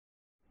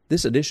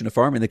This edition of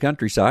Farming the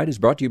Countryside is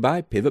brought to you by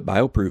Pivot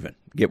BioProven.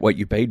 Get what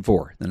you paid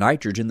for, the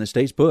nitrogen that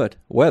stays put,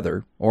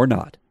 whether or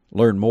not.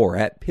 Learn more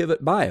at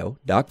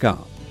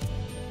pivotbio.com.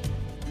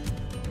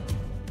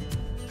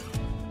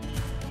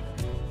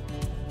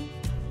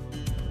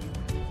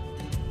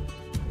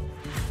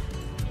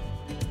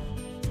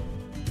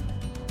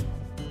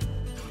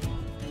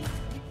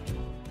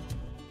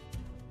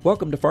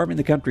 Welcome to Farming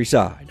the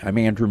Countryside. I'm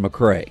Andrew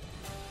McCrae.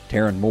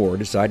 Taryn Moore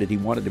decided he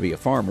wanted to be a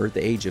farmer at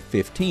the age of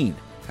 15.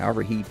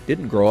 However, he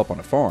didn't grow up on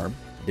a farm,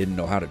 didn't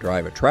know how to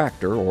drive a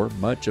tractor, or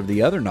much of the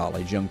other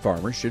knowledge young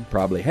farmers should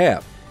probably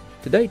have.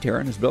 Today,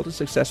 Taryn has built a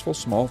successful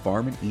small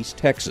farm in East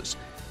Texas.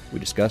 We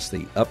discuss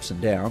the ups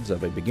and downs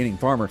of a beginning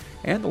farmer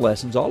and the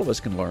lessons all of us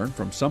can learn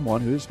from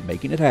someone who's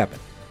making it happen.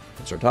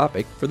 That's our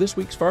topic for this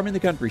week's Farming the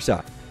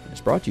Countryside, and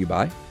it's brought to you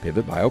by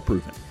Pivot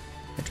BioProven.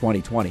 In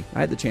 2020, I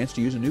had the chance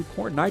to use a new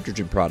corn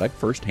nitrogen product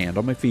firsthand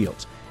on my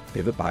fields,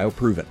 Pivot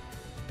BioProven.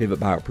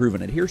 Pivot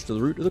BioProven adheres to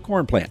the root of the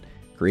corn plant,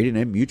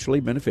 creating a mutually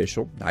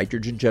beneficial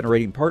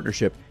nitrogen-generating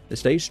partnership that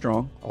stays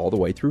strong all the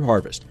way through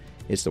harvest.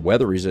 It's the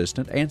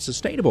weather-resistant and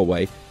sustainable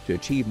way to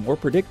achieve more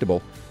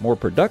predictable, more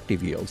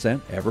productive yields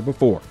than ever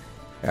before.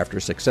 After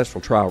a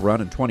successful trial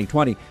run in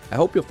 2020, I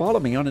hope you'll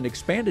follow me on an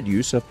expanded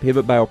use of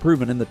Pivot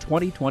BioProven in the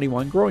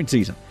 2021 growing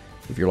season.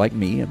 If you're like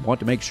me and want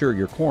to make sure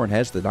your corn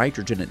has the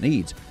nitrogen it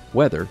needs,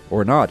 whether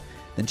or not,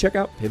 then check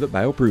out Pivot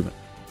BioProven.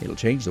 It'll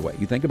change the way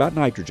you think about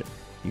nitrogen.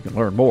 You can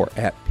learn more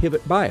at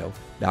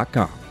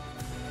pivotbio.com.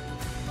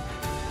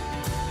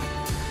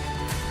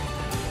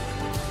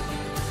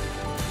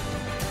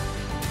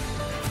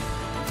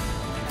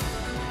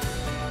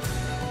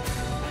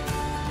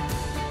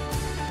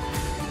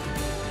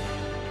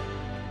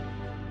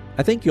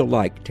 I think you'll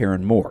like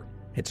Taryn Moore.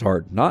 It's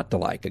hard not to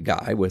like a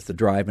guy with the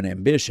drive and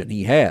ambition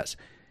he has.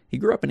 He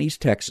grew up in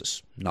East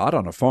Texas, not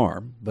on a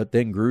farm, but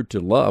then grew to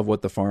love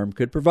what the farm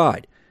could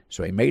provide,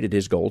 so he made it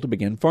his goal to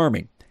begin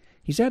farming.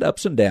 He's had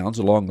ups and downs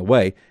along the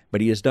way, but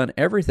he has done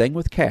everything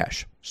with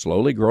cash,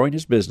 slowly growing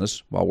his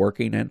business while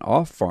working an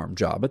off-farm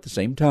job at the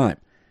same time.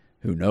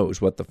 Who knows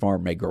what the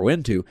farm may grow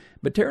into,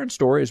 but Taryn's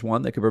story is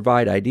one that could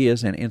provide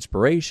ideas and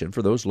inspiration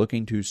for those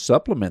looking to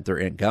supplement their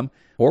income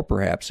or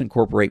perhaps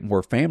incorporate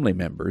more family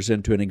members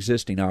into an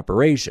existing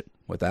operation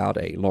without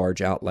a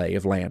large outlay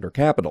of land or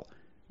capital.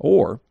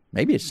 Or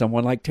maybe it's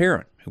someone like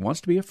Taryn who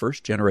wants to be a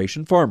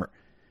first-generation farmer.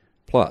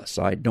 Plus,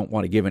 I don't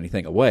want to give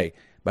anything away,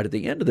 but at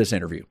the end of this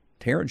interview,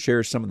 Taryn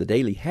shares some of the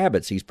daily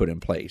habits he's put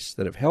in place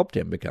that have helped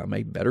him become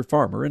a better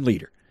farmer and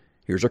leader.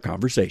 Here's our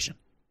conversation.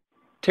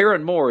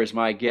 Taryn Moore is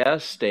my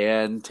guest,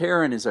 and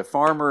Taryn is a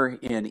farmer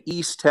in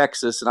East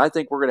Texas, and I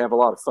think we're going to have a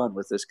lot of fun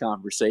with this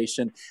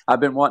conversation. I've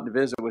been wanting to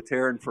visit with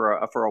Taryn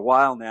for a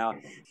while now.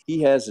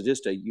 He has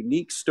just a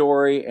unique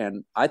story,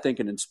 and I think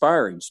an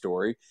inspiring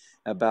story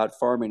about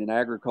farming and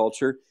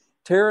agriculture.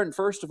 Taryn,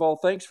 first of all,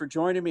 thanks for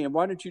joining me, and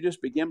why don't you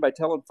just begin by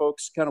telling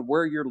folks kind of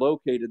where you're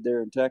located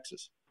there in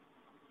Texas?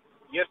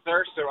 Yes,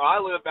 sir. So I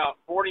live about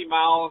 40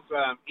 miles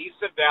east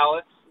of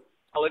Dallas.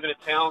 I live in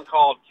a town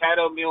called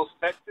Caddo Mills,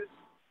 Texas.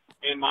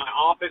 And my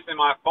office and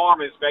my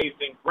farm is based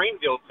in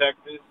Greenville,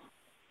 Texas,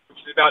 which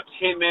is about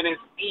 10 minutes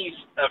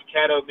east of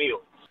Caddo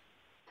Mills.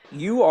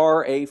 You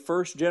are a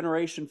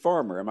first-generation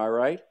farmer, am I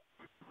right?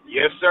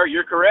 Yes, sir.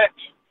 You're correct.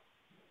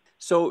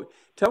 So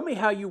tell me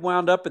how you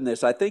wound up in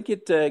this. I think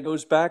it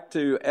goes back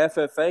to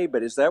FFA,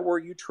 but is that where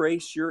you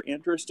trace your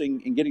interest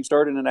in getting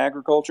started in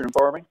agriculture and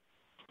farming?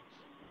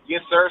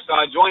 Yes, sir. So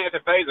I joined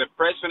FFA as a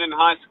freshman in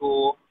high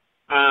school,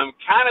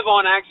 kind of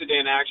on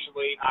accident,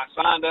 actually. I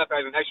signed up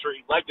as an extra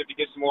elective to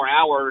get some more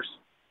hours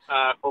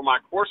for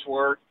my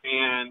coursework,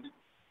 and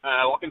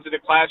walk into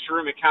the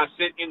classroom and kind of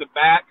sit in the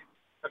back.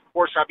 Of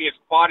course, try to be as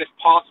quiet as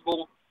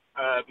possible,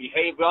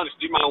 behave well, and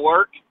just do my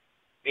work.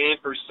 And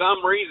for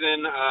some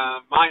reason,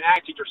 my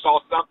ag teacher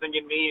saw something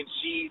in me, and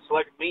she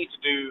selected me to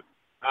do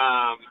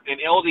an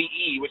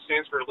LDE, which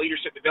stands for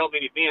Leadership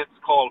Development Events,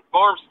 called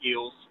Farm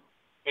Skills.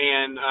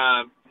 And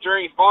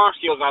during Farm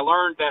Skills, I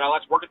learned that I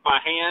like to work with my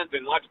hands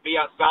and like to be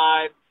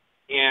outside,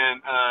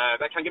 and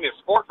that kind of gave me a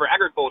spark for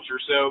agriculture.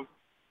 So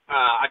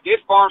I did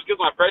Farm Skills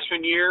my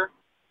freshman year,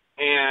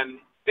 and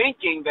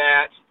thinking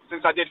that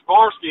since I did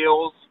Farm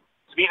Skills,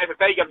 to be an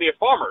FFA, you got to be a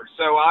farmer.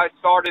 So I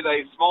started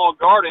a small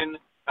garden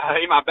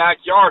in my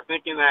backyard,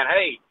 thinking that,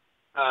 hey,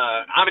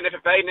 I'm an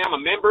FFA now,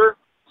 I'm a member,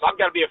 so I've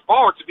got to be a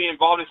farmer to be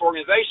involved in this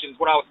organization, is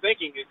what I was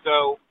thinking. And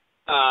so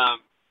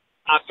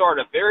I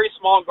started a very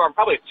small garden,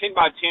 probably a 10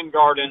 by 10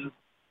 garden,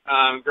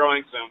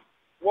 growing some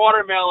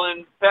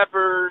watermelon,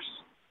 peppers,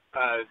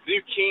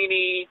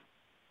 zucchini,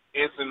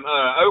 and some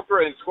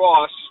okra and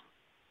squash.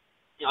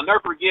 I'll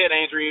never forget,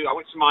 Andrew, I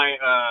went to my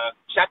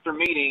chapter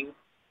meeting,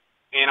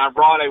 and I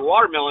brought a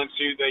watermelon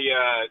to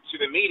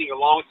the meeting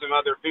along with some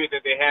other food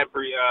that they had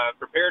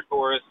prepared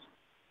for us.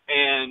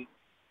 And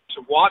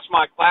to watch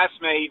my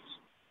classmates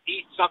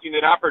eat something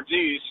that I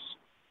produced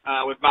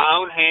with my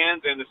own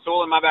hands and the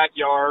soil in my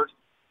backyard,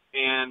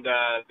 and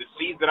the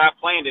seeds that I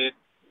planted,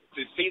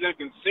 to see them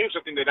consume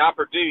something that I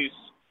produced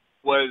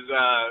was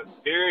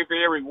very,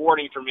 very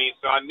rewarding for me.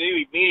 So I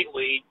knew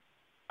immediately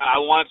I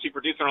wanted to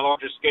produce on a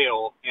larger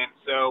scale. And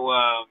so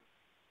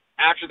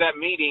after that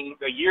meeting,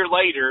 a year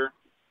later,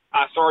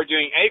 I started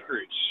doing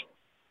acreage.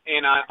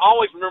 And I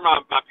always remember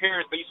my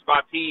parents, they used to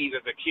buy peas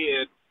as a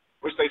kid,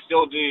 which they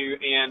still do.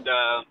 And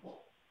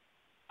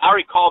I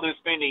recall them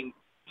spending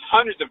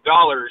hundreds of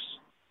dollars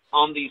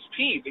on these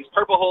peas, these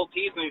purple hull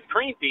peas and these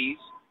cream peas.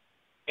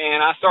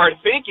 And I started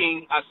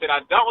thinking, I said,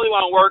 I don't really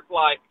want to work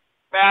like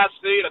fast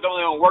food. I don't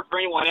really want to work for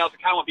anyone else. I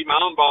kind of want to be my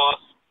own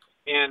boss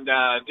and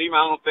do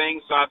my own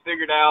thing. So I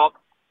figured out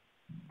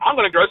I'm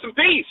going to grow some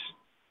peas.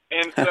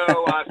 And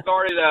so I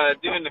started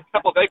doing a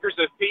couple of acres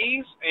of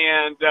peas,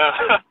 and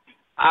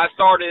I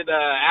started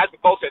asking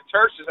folks at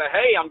church to say,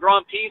 hey, I'm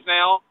growing peas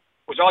now.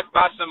 Would you like to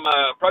buy some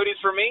produce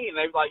for me? And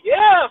they were like,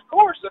 yeah, of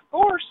course, of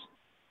course.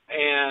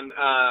 And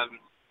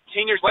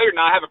 10 years later,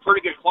 now I have a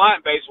pretty good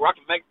client base where I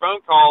can make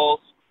phone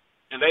calls,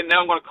 and they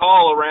know I'm going to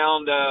call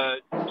around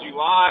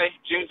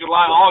June,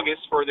 July,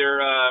 August for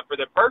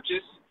their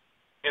purchase.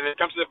 And it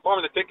comes to the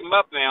farm and they pick them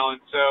up now. And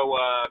so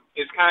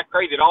it's kind of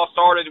crazy. It all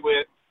started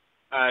with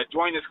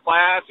joining this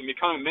class and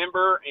becoming a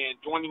member and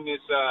joining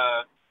this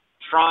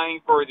trying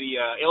for the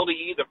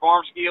LDE, the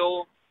farm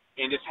skill,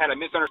 and just had a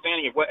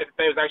misunderstanding of what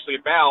FFA was actually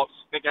about.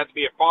 I think you have to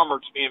be a farmer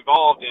to be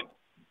involved. And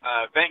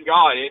thank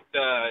God it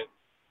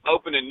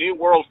opened a new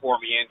world for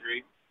me,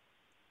 Andrew.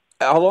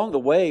 Along the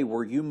way,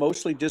 were you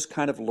mostly just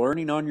kind of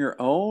learning on your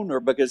own,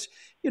 or because,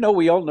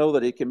 we all know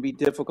that it can be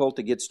difficult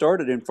to get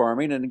started in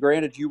farming, and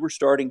granted, you were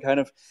starting kind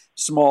of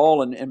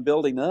small and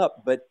building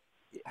up, but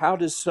how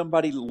does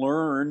somebody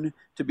learn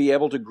to be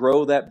able to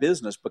grow that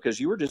business? Because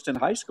you were just in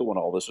high school when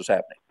all this was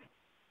happening.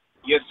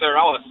 Yes, sir.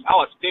 I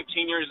was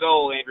 15 years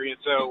old, Andrew,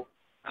 and so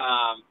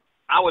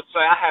I would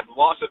say I had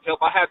lots of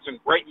help. I had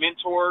some great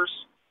mentors.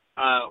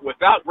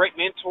 Without great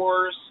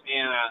mentors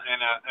and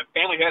a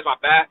family who has my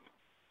back,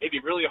 it'd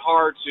be really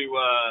hard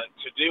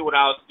to do what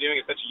I was doing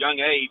at such a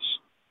young age.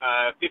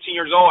 15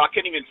 years old, I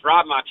couldn't even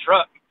drive my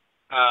truck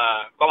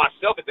by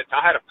myself at the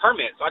time. I had a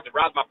permit, so I had to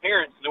ride my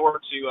parents in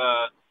order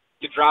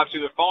to drive to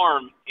the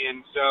farm.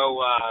 And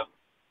so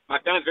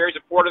my family's very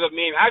supportive of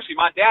me. And actually,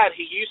 my dad,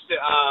 he used to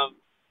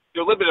do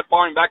a little bit of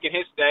farming back in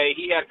his day.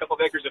 He had a couple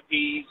of acres of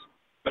peas,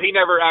 but he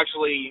never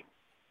actually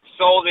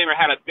sold them or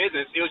had a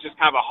business. It was just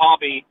kind of a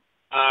hobby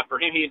for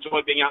him. He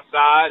enjoyed being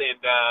outside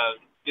and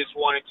just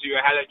wanted to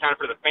have that time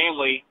for the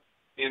family.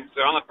 And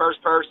so I'm the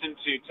first person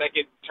to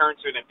turn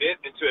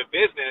into a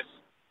business.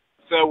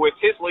 So with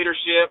his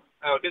leadership,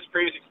 with his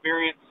previous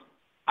experience,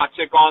 I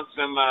took on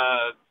some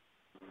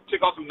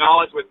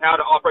knowledge with how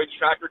to operate the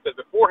tractor. Because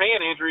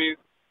beforehand, Andrew,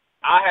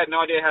 I had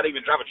no idea how to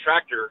even drive a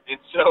tractor, and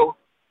so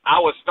I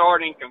was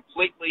starting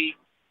completely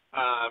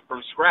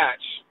from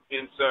scratch.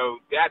 And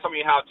so Dad taught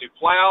me how to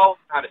plow,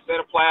 how to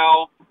set a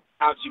plow,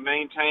 how to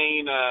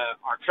maintain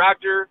our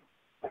tractor.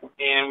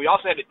 And we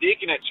also had a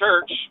deacon at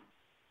church,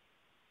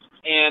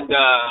 and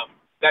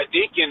that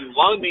deacon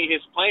loaned me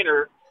his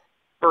planter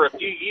for a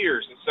few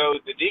years. And so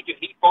the deacon,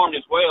 he farmed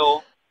as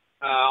well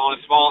on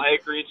a small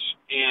acreage,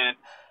 and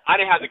I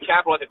didn't have the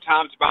capital at the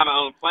time to buy my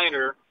own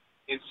planter.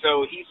 And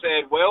so he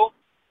said, well,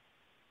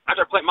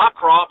 after I plant my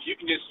crops, you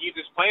can just use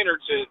this planter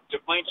to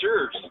plant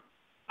yours.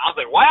 I was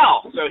like,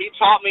 wow. So he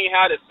taught me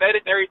how to set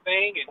it and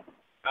everything and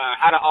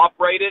how to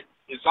operate it.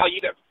 And so I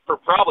used it for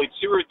probably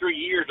 2 or 3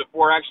 years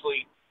before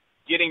actually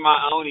getting my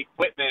own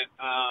equipment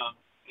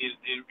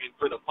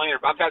for the planter.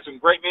 But I've had some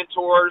great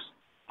mentors.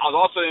 I was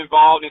also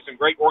involved in some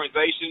great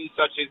organizations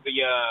such as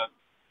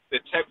the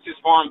Texas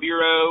Farm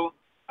Bureau,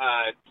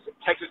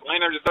 Texas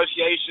Landowners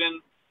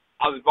Association.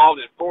 I was involved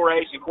in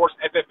 4-H and, of course,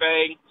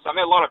 FFA. So I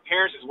met a lot of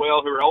parents as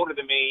well who are older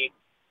than me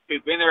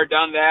who've been there,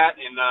 done that.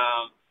 And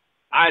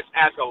I just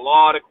ask a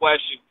lot of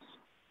questions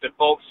to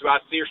folks who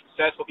I see are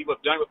successful, people who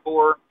have done it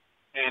before.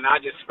 And I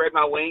just spread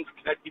my wings and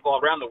connect people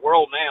around the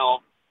world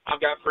now.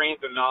 I've got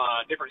friends in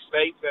different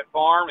states that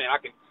farm, and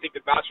I can seek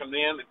advice from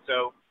them. And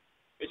so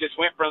it just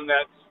went from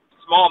that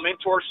small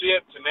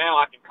mentorship to now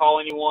I can call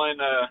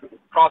anyone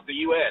across the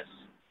U.S.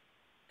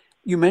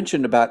 You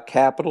mentioned about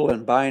capital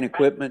and buying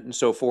equipment and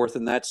so forth,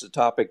 and that's a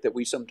topic that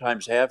we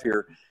sometimes have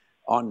here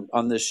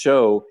on this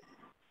show.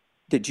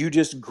 Did you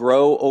just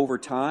grow over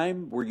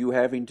time? Were you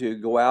having to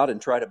go out and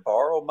try to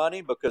borrow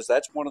money? Because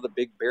that's one of the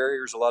big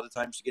barriers a lot of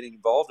times to getting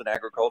involved in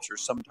agriculture,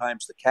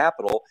 sometimes the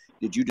capital.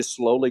 Did you just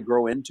slowly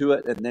grow into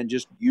it and then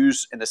just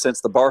use, in a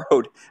sense, the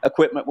borrowed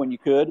equipment when you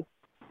could?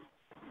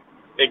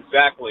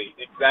 Exactly.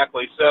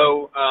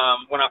 So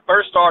when I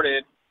first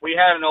started, we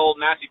had an old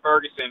Massey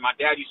Ferguson my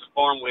dad used to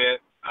farm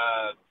with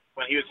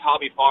when he was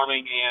hobby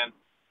farming, and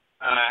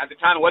at the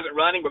time it wasn't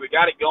running, but we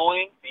got it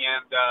going,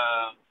 and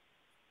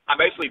I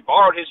basically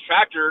borrowed his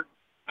tractor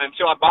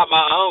until I bought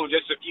my own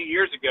just a few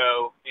years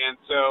ago. And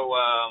so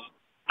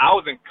I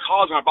was in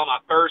college when I bought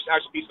my first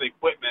actual piece of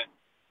equipment.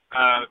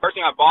 The first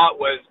thing I bought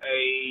was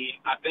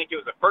I think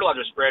it was a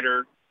fertilizer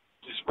spreader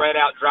to spread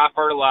out dry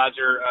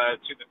fertilizer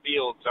to the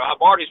field. So I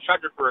borrowed his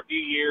tractor for a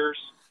few years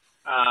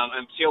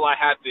until I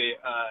had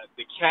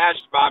the cash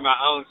to buy my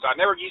own. So I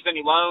never used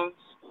any loans.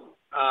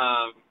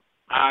 I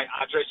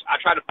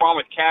tried to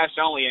farm with cash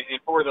only, and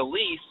for the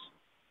lease,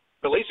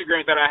 the lease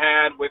agreement that I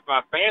had with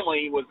my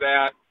family was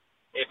that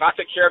if I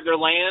took care of their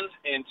land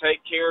and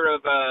take care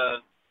of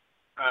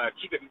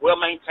keep it well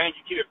maintained,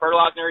 keep it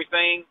fertilized and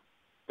everything,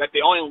 that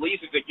the only lease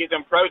is to give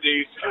them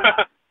produce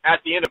at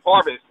the end of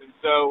harvest. And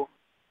so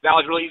that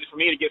was really easy for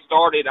me to get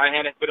started. I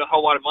hadn't put a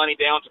whole lot of money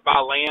down to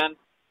buy land,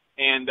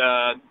 and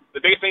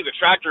the biggest thing is a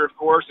tractor, of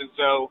course. And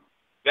so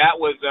that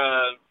was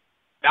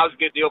a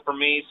good deal for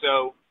me.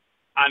 So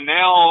I'm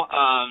now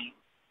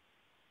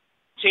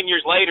 10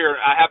 years later,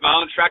 I have my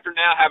own tractor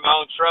now, have my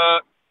own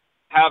truck,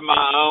 have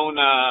my own.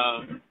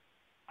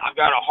 I've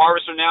got a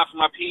harvester now for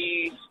my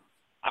peas.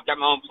 I've got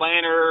my own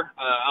planter,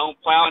 own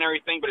plow and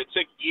everything, but it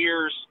took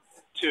years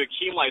to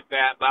accumulate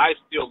that. But I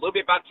do a little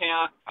bit by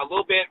town, a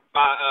little bit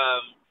by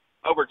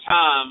over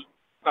time.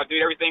 I do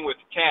everything with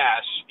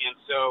cash, and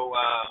so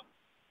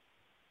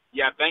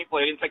yeah,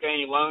 thankfully I didn't take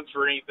any loans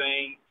for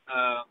anything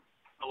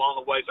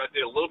along the way. So I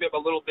did a little bit by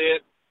little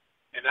bit,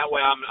 and that way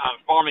I'm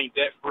farming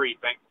debt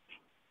free. Thankfully.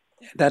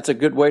 That's a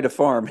good way to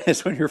farm,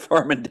 is when you're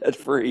farming debt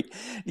free.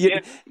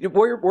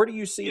 Where do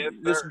you see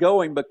this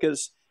going?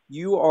 Because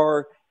you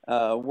are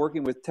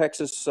working with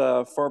Texas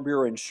Farm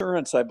Bureau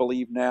Insurance, I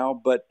believe now,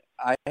 but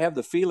I have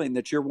the feeling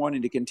that you're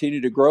wanting to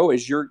continue to grow.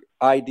 Is your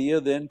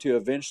idea then to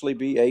eventually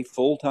be a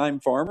full-time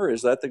farmer?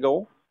 Is that the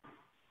goal?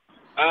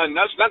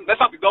 No, that's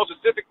not the goal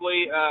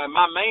specifically.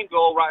 My main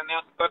goal right now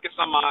is to focus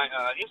on my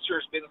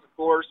insurance business, of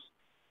course.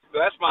 So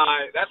that's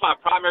my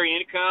primary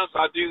income. So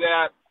I do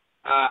that.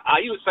 I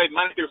usually say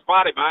Monday through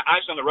Friday, but I'm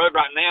actually on the road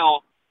right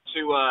now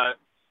to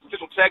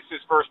Central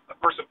Texas for a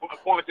first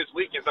appointment this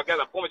weekend. So I've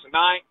got an appointment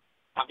tonight.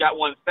 I've got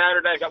one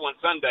Saturday. I've got one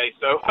Sunday.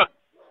 So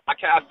I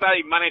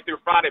say Monday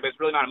through Friday, but it's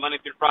really not a Monday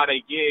through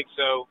Friday gig.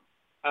 So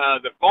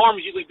the farm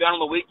is usually done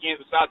on the weekends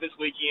besides this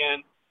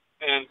weekend.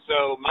 And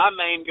so my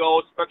main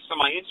goal is to focus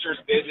on my insurance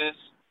business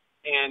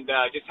and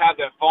just have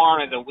the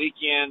farm as a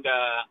weekend,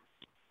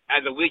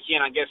 I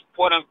guess,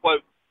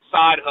 quote-unquote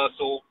side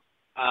hustle.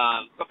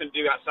 Something to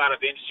do outside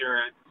of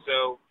insurance.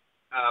 So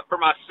for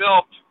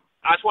myself,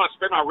 I just want to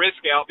spread my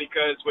risk out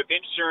because with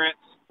insurance,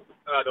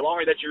 the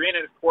longer that you're in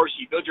it, of course,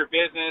 you build your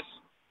business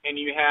and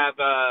you have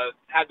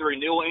the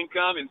renewal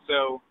income. And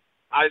so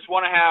I just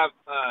want to have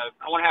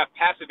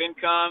passive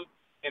income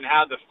and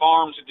have the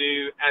farm to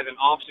do as an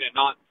option and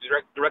not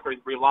directly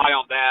rely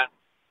on that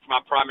for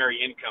my primary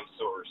income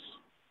source.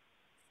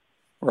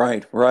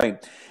 Right.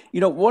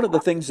 One of the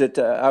things that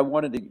I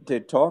wanted to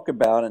talk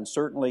about, and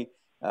certainly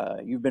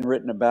you've been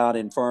written about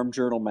in Farm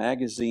Journal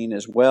magazine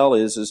as well,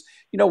 is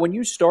when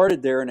you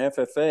started there in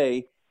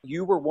FFA,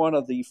 you were one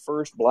of the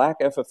first Black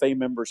FFA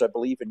members, I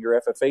believe, in your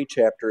FFA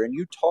chapter, and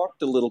you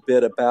talked a little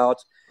bit about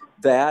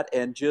that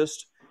and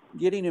just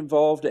getting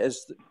involved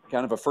as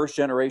kind of a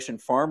first-generation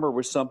farmer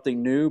was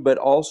something new, but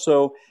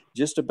also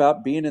just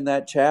about being in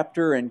that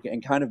chapter and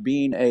kind of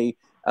being a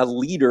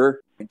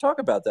leader. Can you talk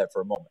about that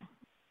for a moment?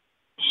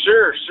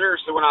 Sure.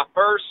 So when I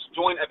first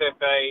joined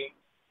FFA,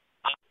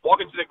 I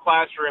walked into the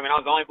classroom, and I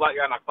was the only Black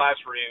guy in my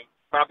classroom.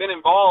 But I've been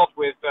involved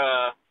with,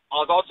 I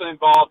was also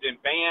involved in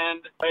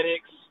band,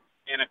 athletics,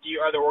 and a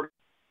few other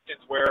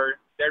organizations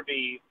where there'd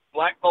be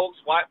Black folks,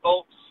 white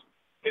folks,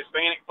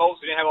 Hispanic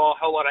folks. We didn't have a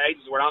whole lot of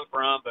ages where I'm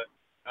from, but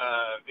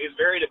it's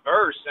very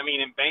diverse. I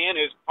mean, in band,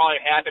 it's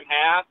probably half and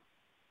half.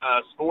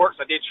 Sports,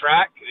 I did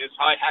track. It's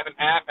probably half and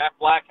half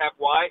Black, half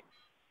white.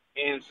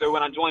 And so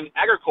when I joined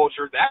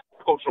agriculture, the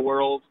agricultural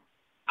world,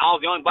 I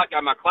was the only Black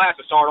guy in my class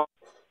to start off.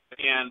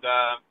 And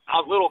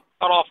I was a little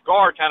caught off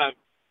guard, kind of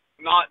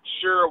not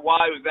sure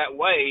why it was that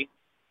way.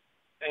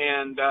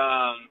 And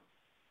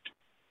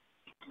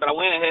but I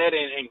went ahead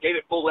and gave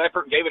it full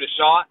effort and gave it a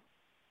shot.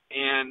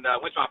 And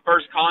went to my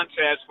first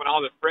contest when I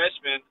was a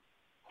freshman,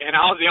 and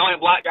I was the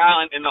only Black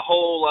guy in the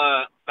whole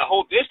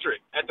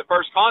district at the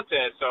first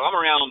contest. So I'm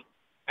around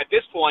at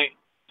this point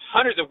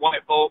hundreds of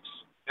white folks,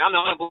 and I'm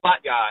the only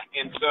Black guy.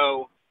 And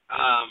so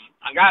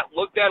I got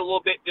looked at a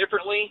little bit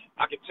differently.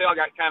 I could tell I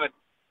got kind of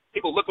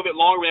people look a bit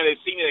longer when they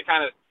see me. They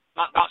kind of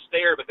not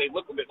stare, but they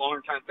look a bit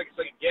longer and kind of take a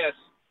second guess.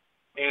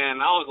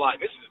 And I was like,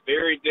 this is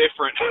very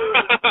different.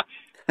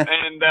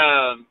 And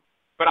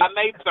but I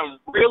made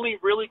some really,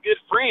 really good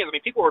friends. I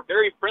mean, people were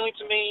very friendly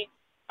to me.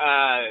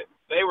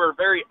 They were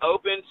very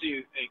open to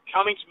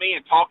coming to me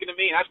and talking to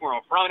me, and that's where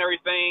I'm from and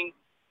everything.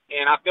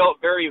 And I felt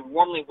very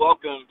warmly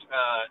welcomed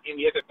in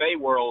the FFA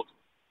world.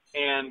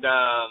 And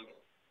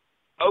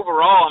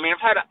overall, I mean,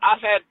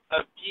 I've had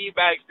a few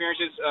bad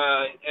experiences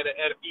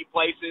at a few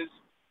places,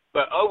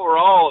 but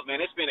overall, man,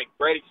 it's been a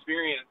great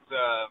experience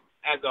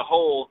as a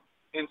whole.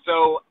 And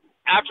so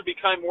after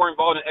becoming more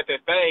involved in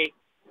FFA,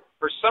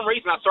 for some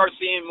reason I started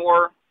seeing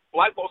more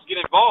Black folks get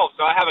involved.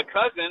 So I have a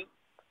cousin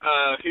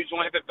who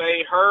joined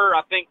FFA.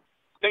 I think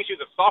she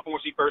was a sophomore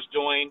when she first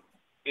joined.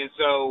 And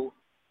so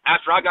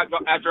after I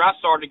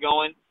started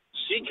going,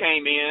 she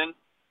came in.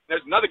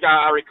 There's another guy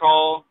I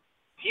recall.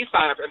 He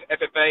signed up for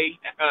FFA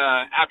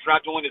after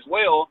I joined as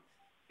well.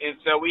 And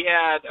so we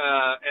had,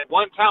 at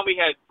one time, we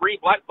had 3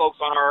 Black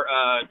folks on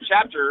our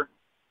chapter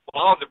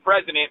while I was the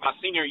president my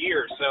senior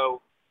year.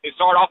 So it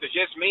started off as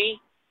just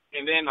me,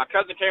 and then my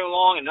cousin came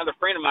along, another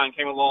friend of mine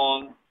came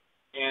along,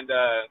 and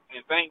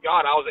thank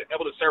God I was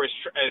able to serve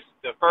as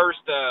the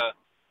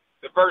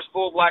first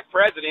full black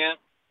president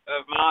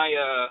of my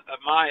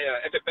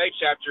FFA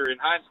chapter in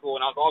high school,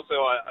 and I was also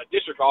a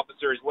district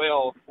officer as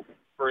well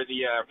for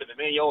the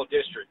Mineola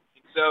district.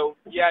 And so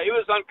yeah, it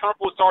was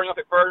uncomfortable starting off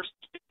at first,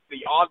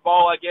 the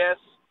oddball, I guess,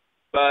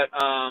 but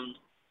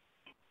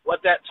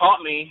what that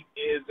taught me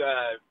is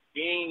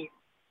being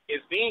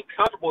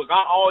comfortable is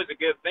not always a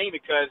good thing,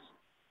 because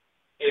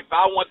if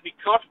I wanted to be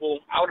comfortable,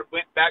 I would have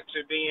went back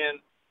to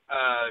being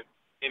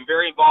and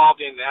very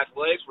involved in the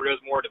athletics, where it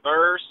was more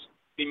diverse,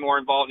 be more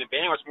involved in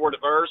band, where it's more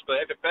diverse.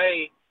 But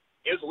FFA,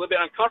 it was a little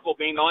bit uncomfortable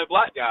being the only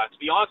black guy, to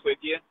be honest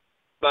with you.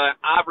 But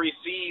I've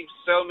received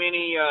so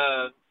many,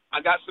 I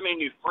got so many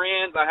new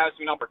friends. I have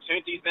so many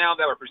opportunities now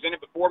that were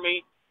presented before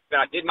me that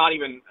I did not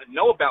even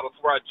know about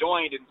before I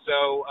joined. And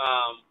so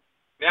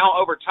now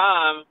over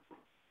time,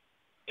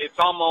 it's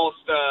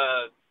almost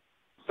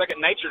second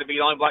nature to be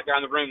the only black guy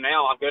in the room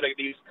now. I go to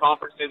these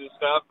conferences and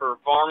stuff for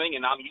farming,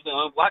 and I'm usually the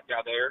only black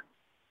guy there.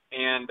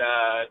 And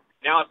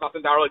now it's not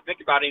something I really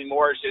think about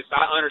anymore. It's just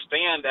I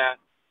understand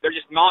that there's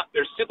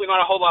simply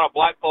not a whole lot of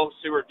black folks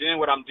who are doing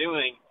what I'm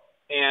doing.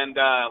 And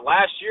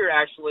last year,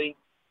 actually,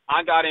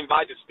 I got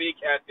invited to speak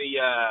at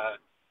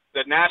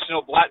the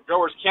National Black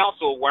Growers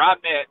Council, where I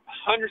met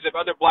hundreds of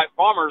other black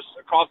farmers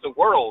across the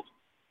world.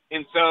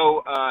 And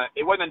so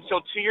it wasn't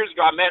until 2 years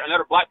ago I met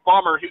another black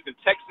farmer who's in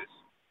Texas,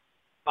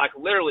 like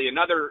literally he's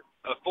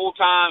a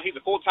full-time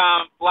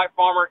black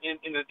farmer in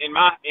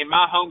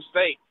my home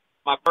state.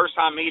 My first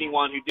time meeting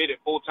one who did it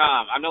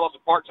full-time. I know lots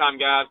of part-time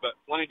guys, but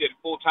one who did it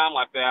full-time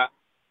like that,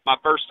 my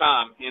first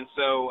time. And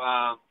so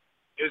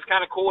it was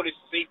kind of cool to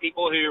see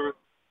people who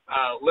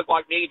look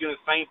like me doing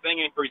the same thing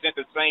and present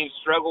the same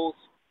struggles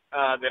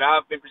that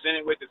I've been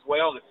presented with as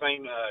well, the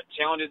same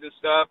challenges and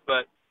stuff.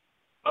 But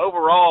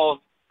overall,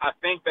 I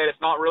think that it's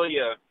not really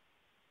a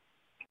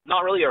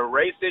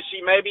race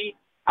issue maybe.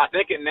 I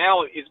think it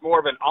now is more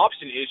of an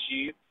option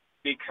issue,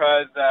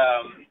 because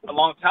a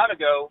long time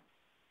ago,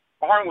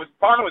 farming was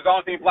the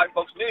only thing black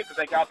folks knew, because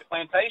they got the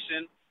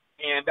plantation,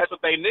 and that's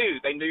what they knew.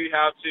 They knew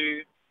how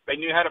to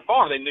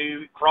farm. They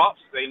knew crops.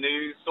 They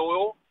knew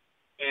soil,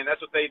 and that's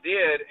what they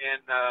did.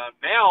 And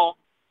now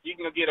you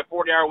can go get a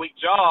 40-hour-a-week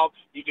job.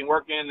 You can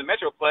work in the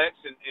Metroplex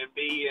and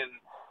be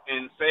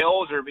in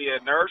sales, or be a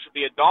nurse, or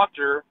be a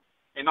doctor,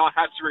 and not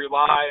have to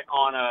rely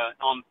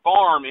on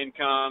farm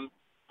income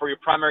for your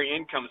primary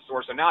income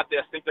source. And now I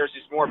think there's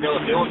just more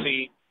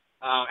availability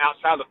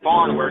outside of the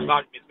farm, where there's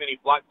not as many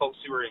black folks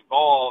who are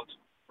involved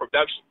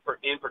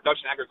in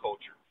production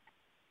agriculture.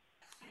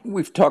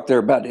 We've talked there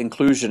about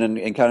inclusion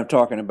and kind of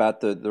talking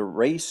about the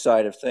race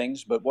side of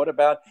things, but what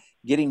about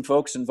getting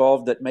folks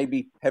involved that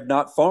maybe have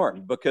not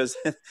farmed? Because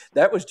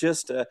that was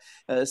just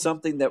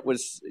something that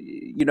was,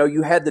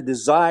 you had the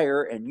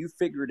desire and you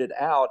figured it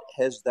out.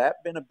 Has that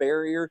been a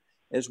barrier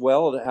as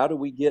well? How do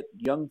we get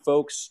young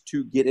folks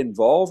to get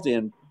involved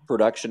in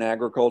production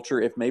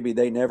agriculture if maybe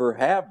they never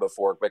have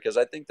before? Because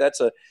I think that's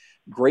a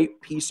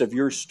great piece of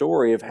your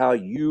story of how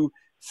you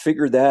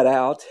figured that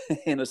out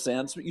in a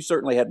sense. You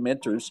certainly had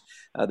mentors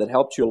that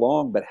helped you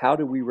along, but how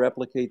do we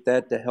replicate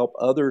that to help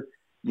other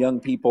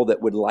young people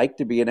that would like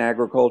to be in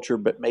agriculture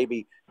but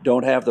maybe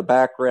don't have the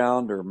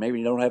background, or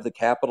maybe don't have the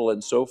capital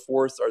and so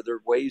forth? Are there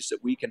ways that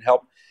we can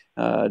help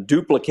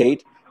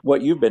duplicate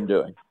what you've been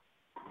doing?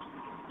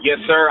 Yes,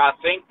 sir. I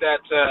think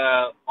that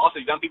also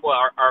young people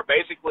are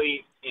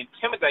basically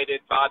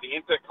intimidated by the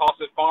input costs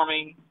of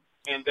farming,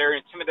 and they're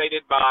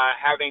intimidated by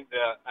having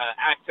the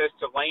access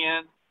to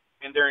land,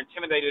 and they're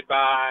intimidated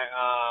by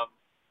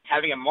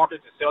having a market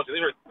to sell to.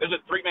 Those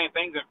are three main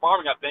things in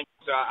farming, I think.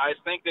 So I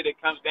think that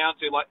it comes down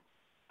to, like,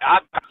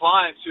 I've got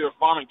clients who are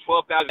farming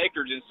 12,000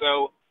 acres, and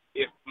so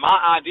if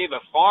my idea of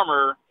a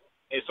farmer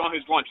is someone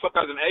who's growing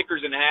 12,000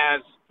 acres and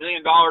has $1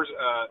 million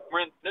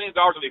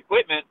of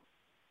equipment,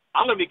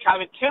 I'm going to be kind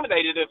of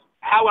intimidated of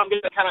how I'm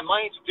getting that kind of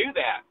money to do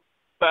that.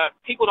 But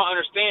people don't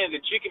understand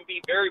that you can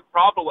be very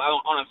profitable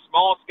on a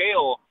small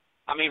scale.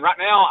 I mean, right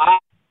now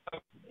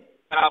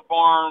I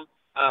farm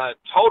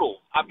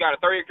total. I've got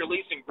a 30-acre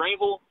lease in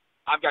Greenville.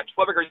 I've got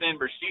 12 acres in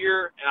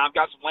Brashear, and I've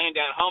got some land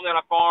down at home that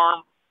I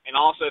farm, and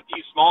also a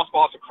few small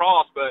spots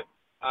across. But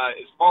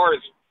as far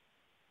as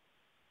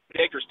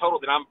acres total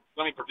that I'm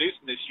going to be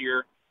producing this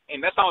year,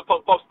 and that's not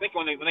what folks think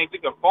when they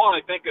think of farm.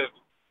 They think of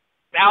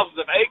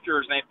thousands of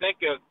acres, and they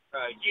think of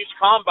huge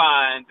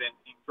combines and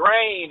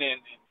grain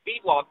and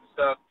feedlots and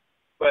stuff.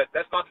 But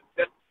that's not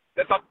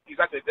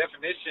exactly the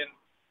definition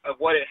of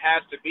what it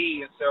has to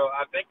be. And so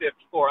I think that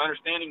people are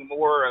understanding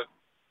more of,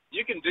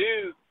 you can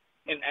do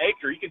an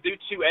acre, you can do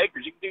 2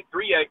 acres, you can do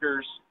 3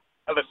 acres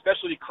of a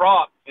specialty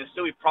crop and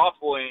still be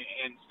profitable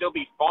and still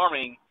be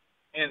farming.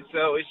 And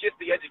so it's just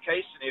the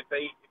education.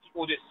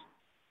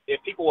 If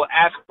people will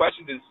ask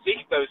questions and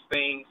seek those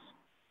things,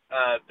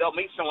 they'll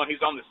meet someone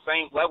who's on the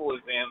same level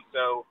as them.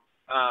 So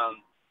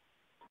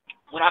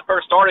when I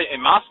first started in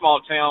my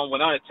small town,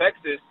 Winona,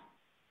 Texas,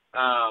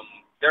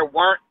 there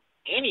weren't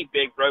any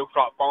big row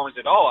crop farmers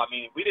at all. I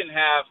mean,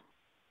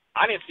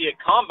 I didn't see a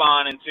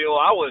combine until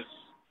I was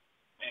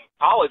in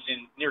college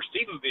near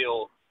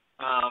Stephenville.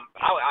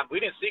 We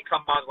didn't see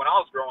combines when I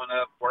was growing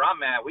up. Where I'm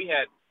at, we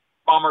had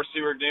farmers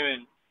who were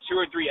doing 2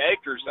 or 3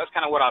 acres. That's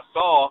kind of what I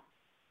saw,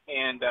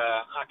 and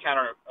I kind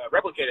of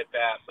replicated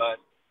that.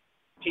 But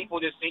people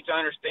just need to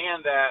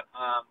understand that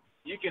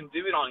you can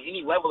do it on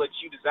any level that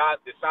you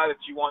decide that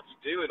you want to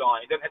do it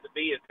on. It doesn't have to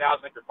be a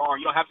 1,000-acre farm.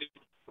 You don't have to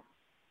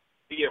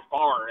be a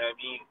farmer. I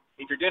mean,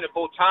 if you're doing it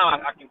full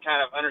time, I can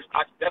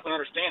definitely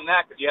understand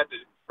that, because you have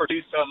to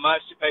produce so much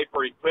to pay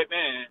for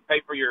equipment and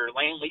pay for your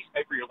land lease,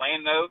 pay for your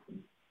land note.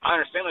 I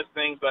understand those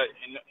things, but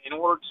in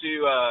order to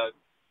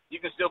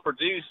you can still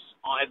produce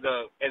as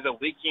a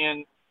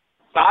weekend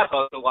side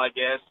hustle, I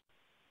guess,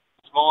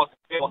 small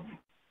scale.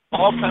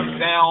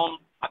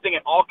 I think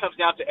it all comes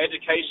down to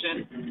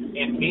education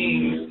and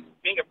being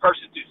a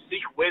person to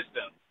seek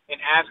wisdom and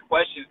ask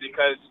questions,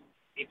 because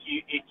if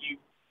you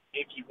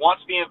want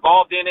to be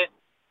involved in it,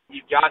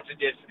 you've got to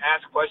just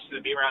ask questions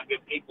and be around good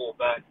people.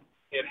 But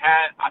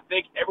I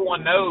think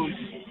everyone knows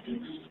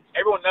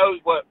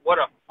what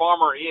a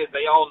farmer is.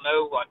 They all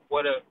know like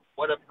what a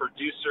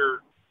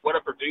producer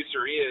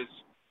is.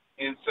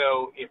 And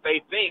so if they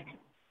think,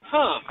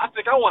 I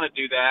think I want to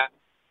do that,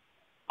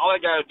 all I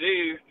got to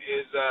do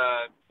is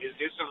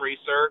do some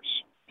research,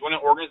 join an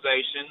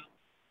organization,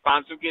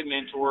 find some good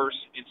mentors,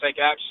 and take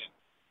action.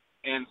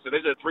 And so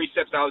those are the 3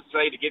 steps I would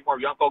say to get more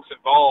young folks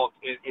involved.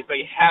 Is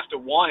they have to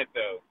want it,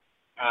 though.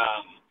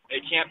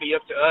 It can't be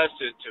up to us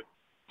to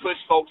push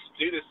folks to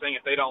do this thing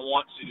if they don't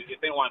want to. If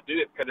they don't want to do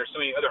it, because there's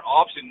so many other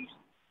options,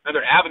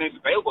 other avenues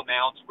available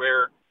now, to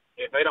where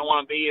if they don't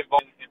want to be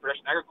involved in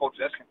production agriculture,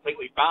 that's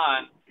completely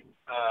fine.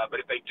 But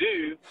if they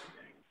do,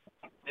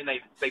 then they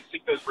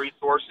seek those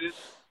resources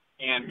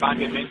and find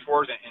good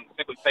mentors and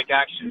simply take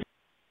action.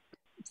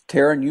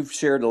 Taryn, you've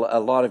shared a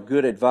lot of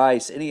good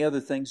advice. Any other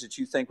things that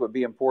you think would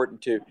be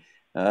important to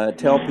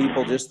tell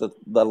people, just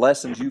the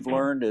lessons you've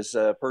learned as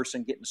a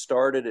person getting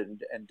started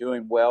and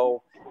doing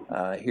well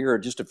here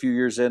just a few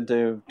years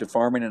into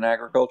farming and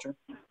agriculture?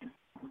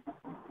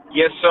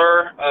 Yes,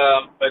 sir.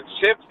 A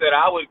tip that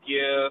I would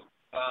give,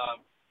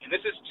 and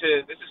this is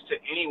to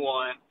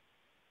anyone,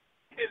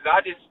 is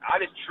I just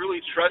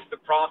truly trust the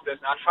process,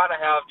 and I try to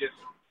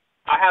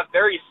I have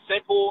very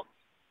simple,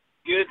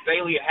 good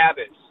daily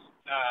habits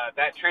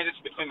that transition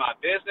between my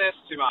business,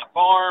 to my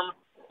farm,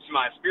 to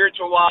my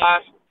spiritual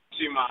life,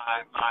 to my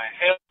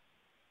health,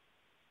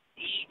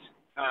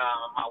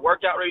 my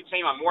workout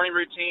routine, my morning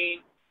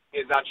routine.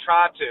 Is I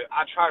try to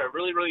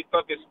really, really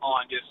focus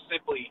on just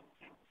simply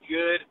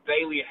good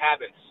daily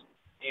habits.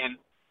 And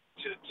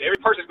to every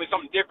person, it's going to be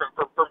something different.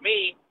 For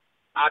me,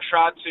 I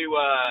try to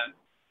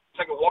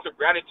take a walk of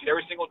gratitude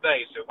every single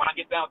day. So when I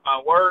get done with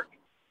my work,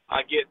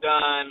 I get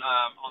done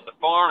on the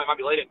farm. It might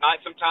be late at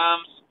night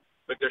sometimes,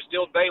 but there's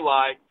still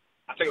daylight.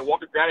 I take a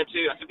walk of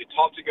gratitude. I simply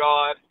talk to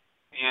God,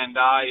 and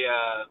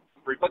I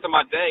reflect on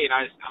my day. And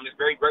I'm just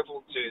very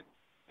grateful to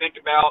think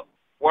about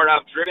where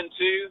I've driven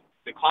to,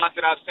 the clients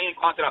that I've seen,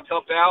 clients that I've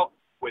helped out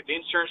with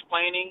insurance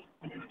planning,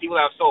 people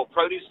that I've sold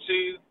produce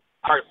to.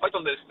 I reflect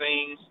on those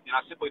things, and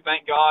I simply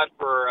thank God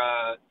for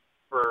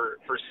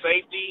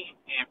safety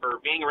and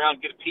for being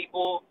around good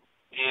people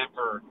and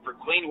for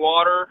clean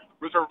water,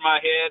 roof over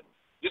my head.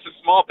 Just the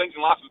small things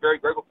in life I'm very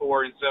grateful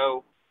for. And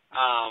so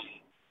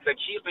that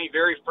keeps me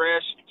very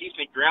fresh. It keeps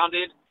me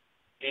grounded.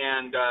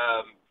 And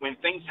when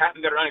things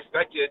happen that are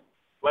unexpected,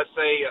 let's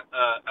say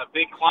a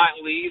big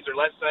client leaves, or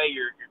let's say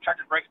your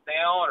tractor breaks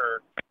down,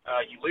 or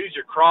you lose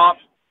your crop,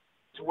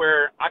 to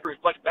where I can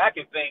reflect back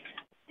and think,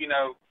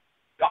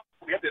 God,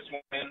 we have this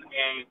one,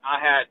 and I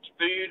had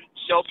food,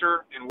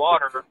 shelter, and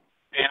water,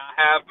 and I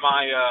have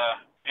my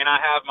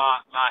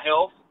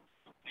health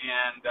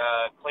and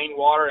clean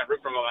water and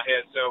roof over my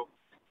head. So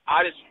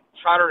I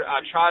try to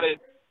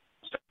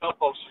tell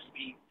folks just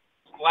be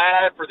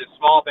glad for the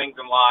small things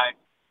in life,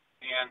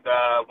 and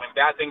when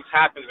bad things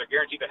happen, they're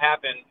guaranteed to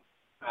happen.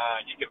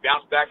 You can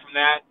bounce back from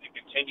that and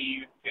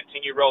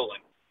continue rolling.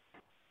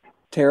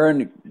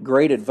 Taryn,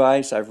 great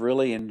advice. I've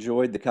really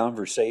enjoyed the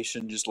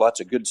conversation. Just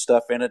lots of good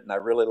stuff in it, and I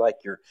really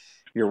like your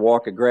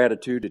walk of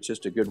gratitude. It's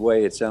just a good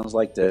way, it sounds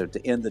like, to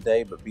end the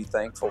day, but be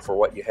thankful for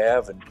what you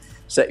have and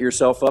set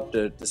yourself up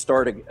to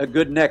start a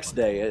good next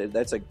day.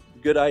 That's a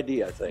good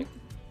idea, I think.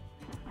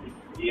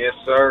 Yes,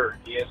 sir.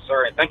 Yes,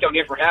 sir. And thank you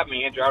again for having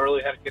me, Andrew. I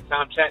really had a good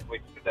time chatting with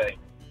you today.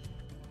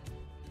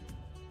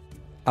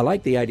 I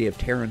like the idea of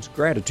Taryn's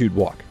gratitude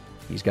walk.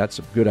 He's got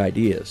some good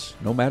ideas,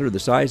 no matter the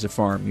size of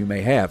farm you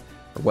may have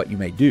or what you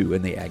may do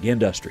in the ag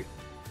industry.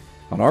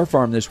 On our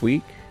farm this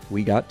week,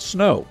 we got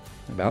snow,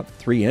 about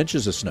 3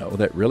 inches of snow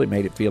that really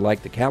made it feel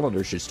like the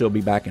calendar should still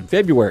be back in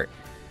February.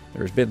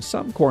 There's been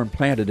some corn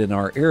planted in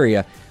our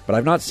area, but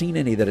I've not seen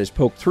any that has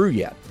poked through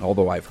yet,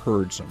 although I've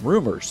heard some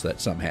rumors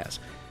that some has.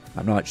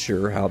 I'm not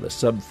sure how the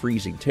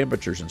sub-freezing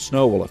temperatures and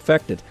snow will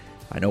affect it.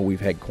 I know we've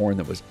had corn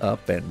that was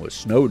up and was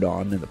snowed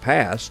on in the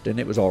past, and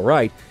it was all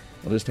right.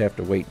 We'll just have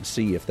to wait and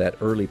see if that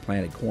early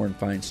planted corn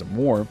finds some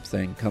warmth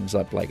and comes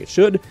up like it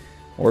should,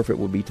 or if it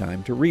will be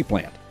time to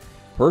replant.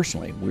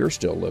 Personally, we're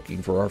still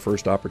looking for our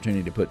first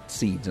opportunity to put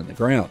seeds in the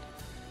ground.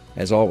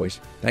 As always,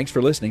 thanks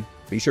for listening.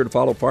 Be sure to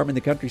follow Farming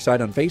the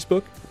Countryside on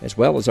Facebook, as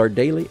well as our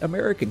daily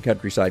American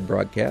Countryside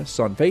broadcasts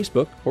on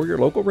Facebook or your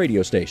local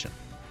radio station.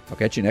 I'll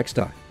catch you next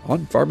time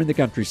on Farming the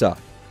Countryside.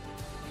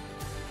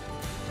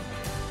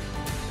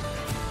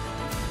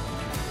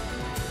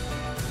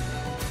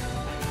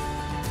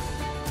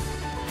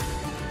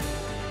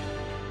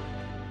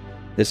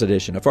 This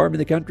edition of Farming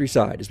the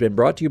Countryside has been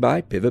brought to you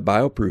by Pivot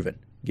BioProven.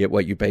 Get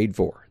what you paid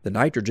for. The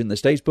nitrogen that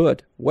stays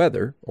put,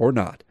 whether or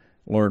not.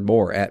 Learn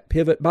more at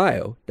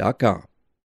pivotbio.com.